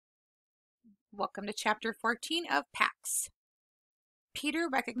Welcome to Chapter 14 of Pax. Peter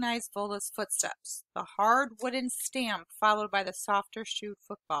recognized Vola's footsteps, the hard wooden stamp followed by the softer shoed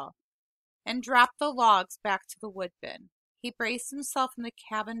football, and dropped the logs back to the wood bin. He braced himself in the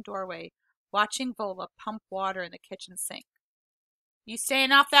cabin doorway, watching Vola pump water in the kitchen sink. "You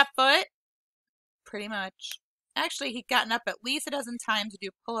staying off that foot?" "Pretty much." Actually, he'd gotten up at least a dozen times to do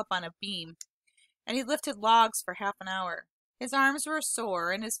pull-up on a beam, and he lifted logs for half an hour. His arms were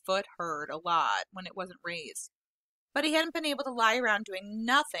sore and his foot hurt a lot when it wasn't raised. But he hadn't been able to lie around doing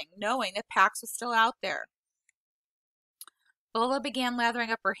nothing, knowing that Pax was still out there. Vola began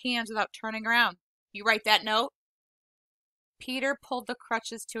lathering up her hands without turning around. "You write that note?" Peter pulled the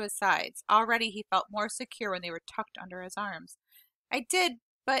crutches to his sides. Already he felt more secure when they were tucked under his arms. "I did,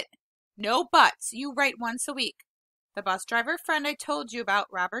 but—" "No buts. You write once a week. The bus driver friend I told you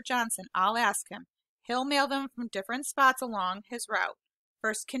about, Robert Johnson, I'll ask him. He'll mail them from different spots along his route.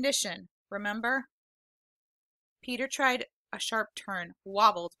 First condition, remember?" Peter tried a sharp turn,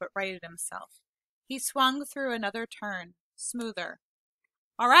 wobbled, but righted himself. He swung through another turn, smoother.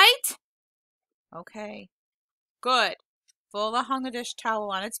 "All right?" "Okay." "Good." Vola hung the dish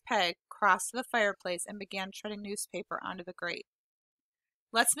towel on its peg, crossed to the fireplace, and began shredding newspaper onto the grate.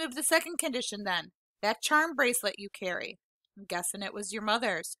 "Let's move to the second condition, then. That charm bracelet you carry. I'm guessing it was your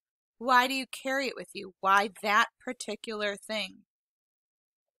mother's. Why do you carry it with you? Why that particular thing?"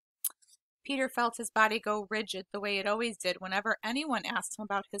 Peter felt his body go rigid the way it always did whenever anyone asked him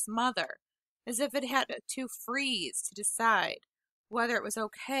about his mother, as if it had to freeze to decide whether it was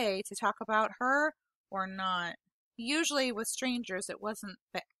okay to talk about her or not. Usually with strangers it wasn't.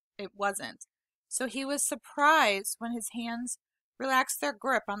 So he was surprised when his hands relaxed their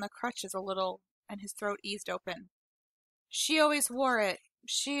grip on the crutches a little and his throat eased open. "She always wore it.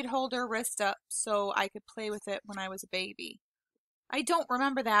 She'd hold her wrist up so I could play with it when I was a baby. I don't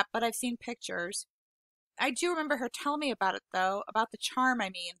remember that, but I've seen pictures. I do remember her telling me about it, though. About the charm, I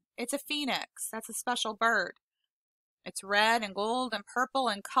mean. It's a phoenix. That's a special bird. It's red and gold and purple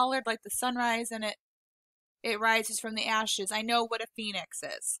and colored like the sunrise, and it rises from the ashes. I know what a phoenix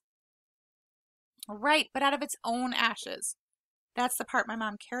is." "Right, but out of its own ashes." That's the part my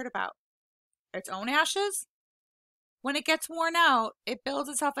mom cared about. "Its own ashes?" "When it gets worn out, it builds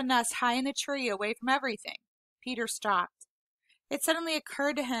itself a nest high in the tree away from everything." Peter stopped. It suddenly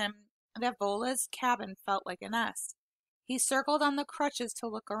occurred to him that Vola's cabin felt like a nest. He circled on the crutches to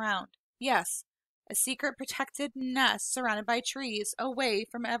look around. Yes, a secret protected nest surrounded by trees, away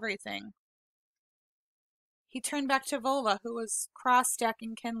from everything. He turned back to Vola, who was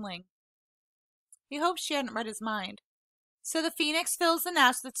cross-stacking kindling. He hoped she hadn't read his mind. "So the phoenix fills the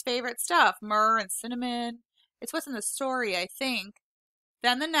nest with its favorite stuff, myrrh and cinnamon. It's what's in the story, I think.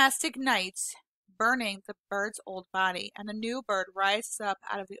 Then the nest ignites, burning the bird's old body, and the new bird rises up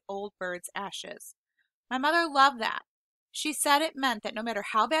out of the old bird's ashes. My mother loved that. She said it meant that no matter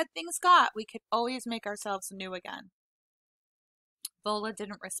how bad things got, we could always make ourselves new again." Vola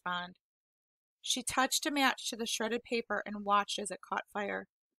didn't respond. She touched a match to the shredded paper and watched as it caught fire.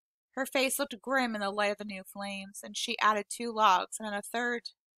 Her face looked grim in the light of the new flames, and she added 2 logs, and then a third,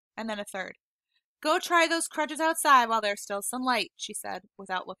 and then a third. "Go try those crutches outside while there's still some light," she said,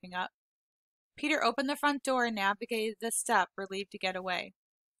 without looking up. Peter opened the front door and navigated the step, relieved to get away.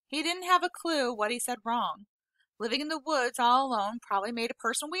 He didn't have a clue what he said wrong. Living in the woods all alone probably made a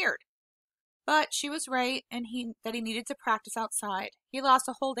person weird. But she was right, and that he needed to practice outside. He lost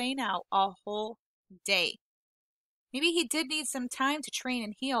a whole day now, a whole day. Maybe he did need some time to train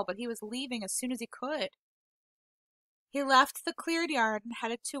and heal, but he was leaving as soon as he could. He left the cleared yard and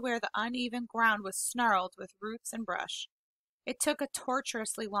headed to where the uneven ground was snarled with roots and brush. It took a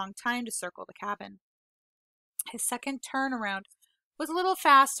torturously long time to circle the cabin. His second turn around was a little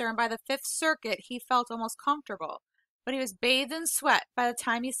faster, and by the 5th circuit he felt almost comfortable, but he was bathed in sweat by the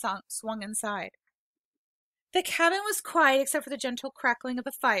time he swung inside. The cabin was quiet except for the gentle crackling of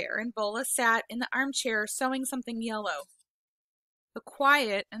the fire, and Vola sat in the armchair sewing something yellow. The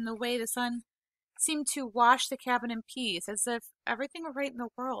quiet and the way the sun seemed to wash the cabin in peace, as if everything were right in the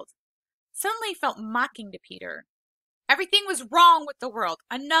world, suddenly felt mocking to Peter. Everything was wrong with the world.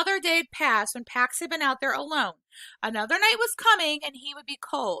 Another day had passed when Pax had been out there alone. Another night was coming, and he would be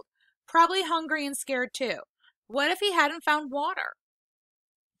cold, probably hungry and scared too. What if he hadn't found water?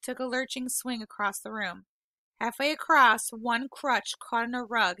 He took a lurching swing across the room. Halfway across, one crutch caught in a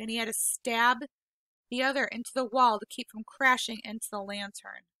rug, and he had to stab the other into the wall to keep from crashing into the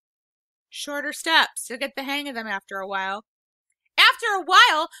lantern. Shorter steps. You'll get the hang of them after a while. After a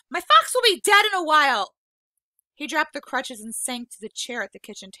while? My fox will be dead in a while! He dropped the crutches and sank to the chair at the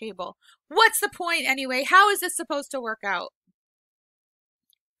kitchen table. What's the point, anyway? How is this supposed to work out?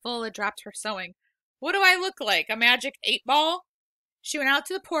 Vola dropped her sewing. What do I look like, a magic 8-ball? She went out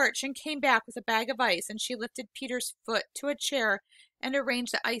to the porch and came back with a bag of ice, and she lifted Peter's foot to a chair and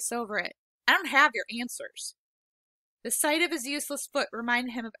arranged the ice over it. I don't have your answers. The sight of his useless foot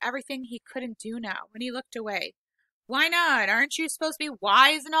reminded him of everything he couldn't do now, and he looked away. Why not? Aren't you supposed to be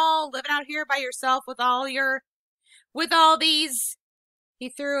wise and all, living out here by yourself with all these... He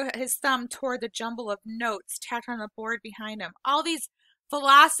threw his thumb toward the jumble of notes tacked on the board behind him. All these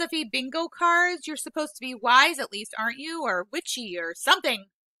philosophy bingo cards. You're supposed to be wise at least, aren't you? Or witchy or something.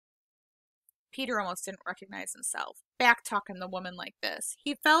 Peter almost didn't recognize himself, back-talking the woman like this.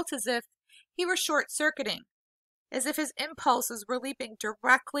 He felt as if he were short-circuiting, as if his impulses were leaping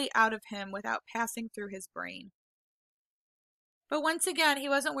directly out of him without passing through his brain. But once again, he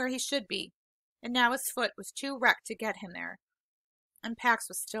wasn't where he should be, and now his foot was too wrecked to get him there, and Pax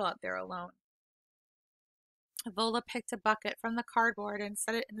was still out there alone. Vola picked a bucket from the cardboard and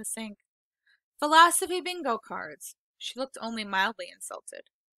set it in the sink. Philosophy bingo cards. She looked only mildly insulted.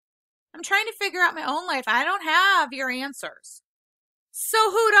 I'm trying to figure out my own life. I don't have your answers.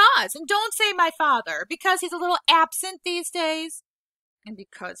 So who does? And don't say my father, because he's a little absent these days. And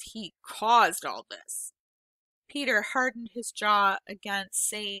because he caused all this. Peter hardened his jaw against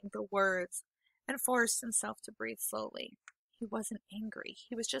saying the words and forced himself to breathe slowly. He wasn't angry.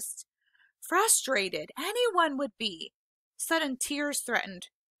 He was just frustrated. Anyone would be. Sudden tears threatened.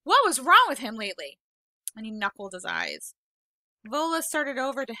 What was wrong with him lately? And he knuckled his eyes. Vola started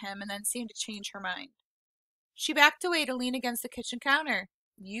over to him and then seemed to change her mind. She backed away to lean against the kitchen counter.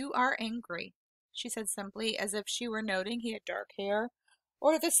 You are angry, she said simply, as if she were noting he had dark hair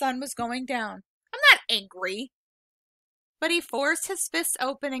or the sun was going down. I'm not angry. But he forced his fists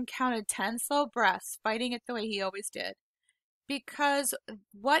open and counted 10 slow breaths, fighting it the way he always did. Because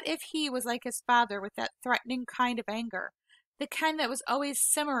what if he was like his father with that threatening kind of anger, the kind that was always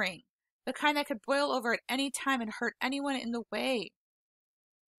simmering, the kind that could boil over at any time and hurt anyone in the way?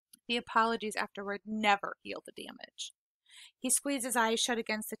 The apologies afterward never healed the damage. He squeezed his eyes shut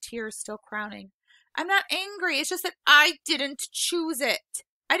against the tears still crowning. I'm not angry. It's just that I didn't choose it.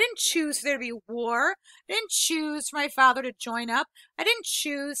 I didn't choose for there to be war. I didn't choose for my father to join up. I didn't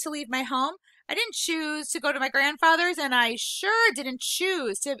choose to leave my home. I didn't choose to go to my grandfather's, and I sure didn't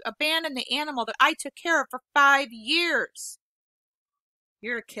choose to abandon the animal that I took care of for 5 years.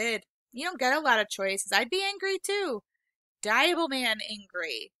 You're a kid. You don't get a lot of choices. I'd be angry too. Diable man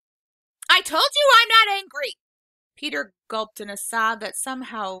angry. I told you I'm not angry. Peter gulped in a sob that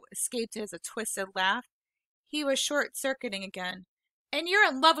somehow escaped as a twisted laugh. He was short-circuiting again. And you're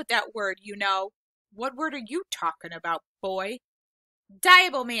in love with that word, you know. What word are you talking about, boy?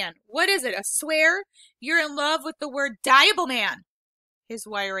 Diable man. What is it, a swear? You're in love with the word diable man. His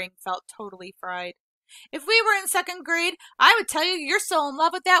wiring felt totally fried. If we were in 2nd grade, I would tell you you're so in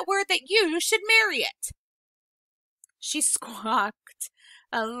love with that word that you should marry it. She squawked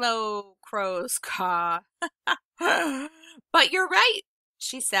a low crow's caw. But you're right,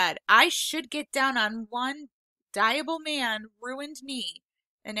 she said. I should get down on one diable man ruined me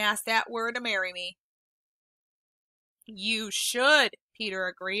and ask that word to marry me. You should, Peter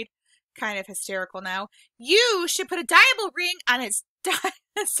agreed, kind of hysterical now. You should put a diable ring on his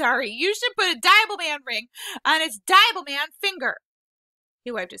you should put a diable man ring on his diable man finger.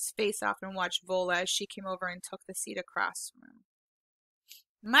 He wiped his face off and watched Vola as she came over and took the seat across from him.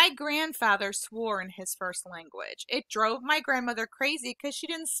 My grandfather swore in his first language. It drove my grandmother crazy because she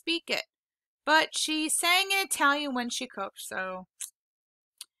didn't speak it. But she sang in Italian when she cooked, so...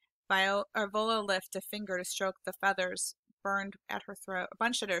 Vola lifted a finger to stroke the feathers burned at her throat,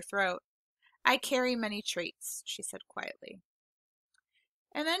 bunched at her throat. I carry many traits, she said quietly.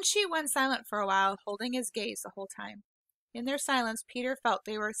 And then she went silent for a while, holding his gaze the whole time. In their silence, Peter felt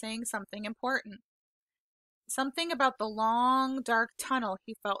they were saying something important. Something about the long, dark tunnel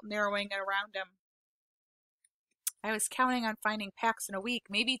he felt narrowing around him. I was counting on finding Pax in a week,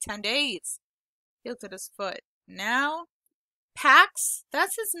 maybe 10 days. He looked at his foot. Now? Pax?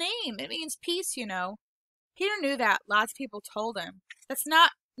 That's his name. It means peace, you know. Peter knew that. Lots of people told him. That's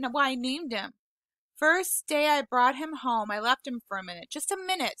not why I named him. First day I brought him home, I left him for a minute. Just a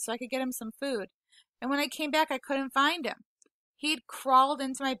minute, so I could get him some food. And when I came back, I couldn't find him. He'd crawled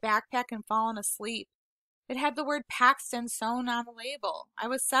into my backpack and fallen asleep. It had the word Paxton sewn on the label. I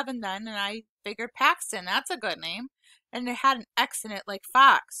was 7 then, and I figured Paxton, that's a good name. And it had an X in it like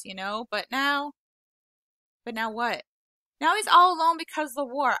Fox, you know. But now what? Now he's all alone because of the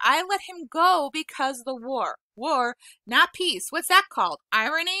war. I let him go because of the war. War, not peace. What's that called?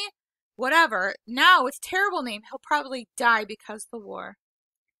 Irony? Whatever. Now it's a terrible name. He'll probably die because of the war.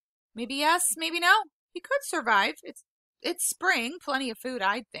 Maybe yes, maybe no. He could survive. It's It's spring, plenty of food,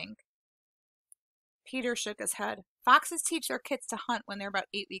 I'd think. Peter shook his head. Foxes teach their kids to hunt when they're about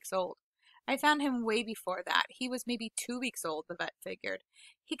 8 weeks old. I found him way before that. He was maybe 2 weeks old, the vet figured.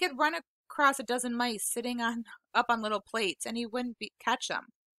 He could run across a dozen mice sitting up on little plates, and he wouldn't catch them.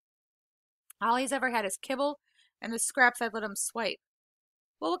 All he's ever had is kibble and the scraps I'd let him swipe.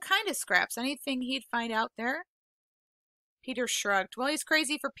 Well, what kind of scraps? Anything he'd find out there? Peter shrugged. Well, he's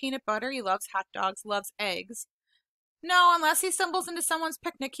crazy for peanut butter. He loves hot dogs, loves eggs. No, unless he stumbles into someone's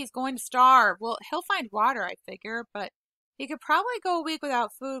picnic, he's going to starve. Well, he'll find water, I figure, but he could probably go a week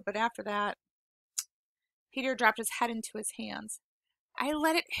without food, but after that... Peter dropped his head into his hands. I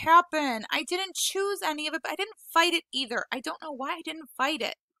let it happen. I didn't choose any of it, but I didn't fight it either. I don't know why I didn't fight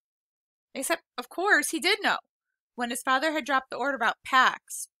it. Except, of course, he did know. When his father had dropped the order about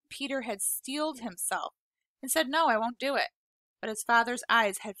Pax, Peter had steeled himself and said, no, I won't do it. But his father's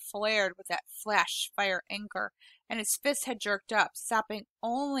eyes had flared with that flash fire anger, and his fist had jerked up, stopping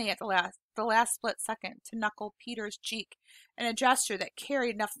only at the last split second to knuckle Peter's cheek in a gesture that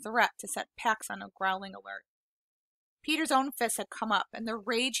carried enough threat to set Pax on a growling alert. Peter's own fist had come up, and the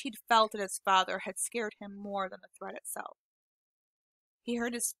rage he'd felt at his father had scared him more than the threat itself. He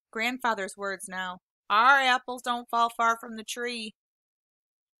heard his grandfather's words now. Our apples don't fall far from the tree.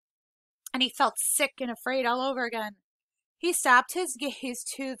 And he felt sick and afraid all over again. He stopped his gaze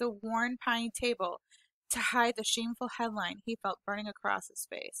to the worn pine table to hide the shameful headline he felt burning across his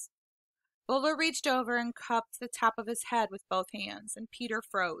face. Bowler reached over and cupped the top of his head with both hands, and Peter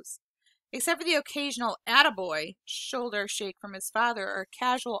froze. Except for the occasional attaboy shoulder shake from his father or a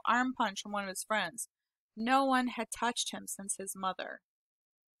casual arm punch from one of his friends, no one had touched him since his mother.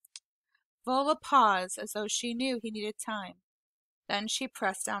 Vola paused as though she knew he needed time. Then she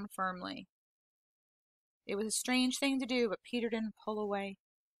pressed down firmly. It was a strange thing to do, but Peter didn't pull away,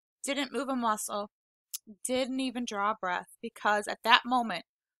 didn't move a muscle, didn't even draw a breath, because at that moment,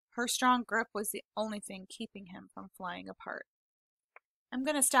 her strong grip was the only thing keeping him from flying apart. I'm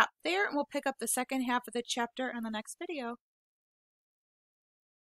going to stop there, and we'll pick up the second half of the chapter in the next video.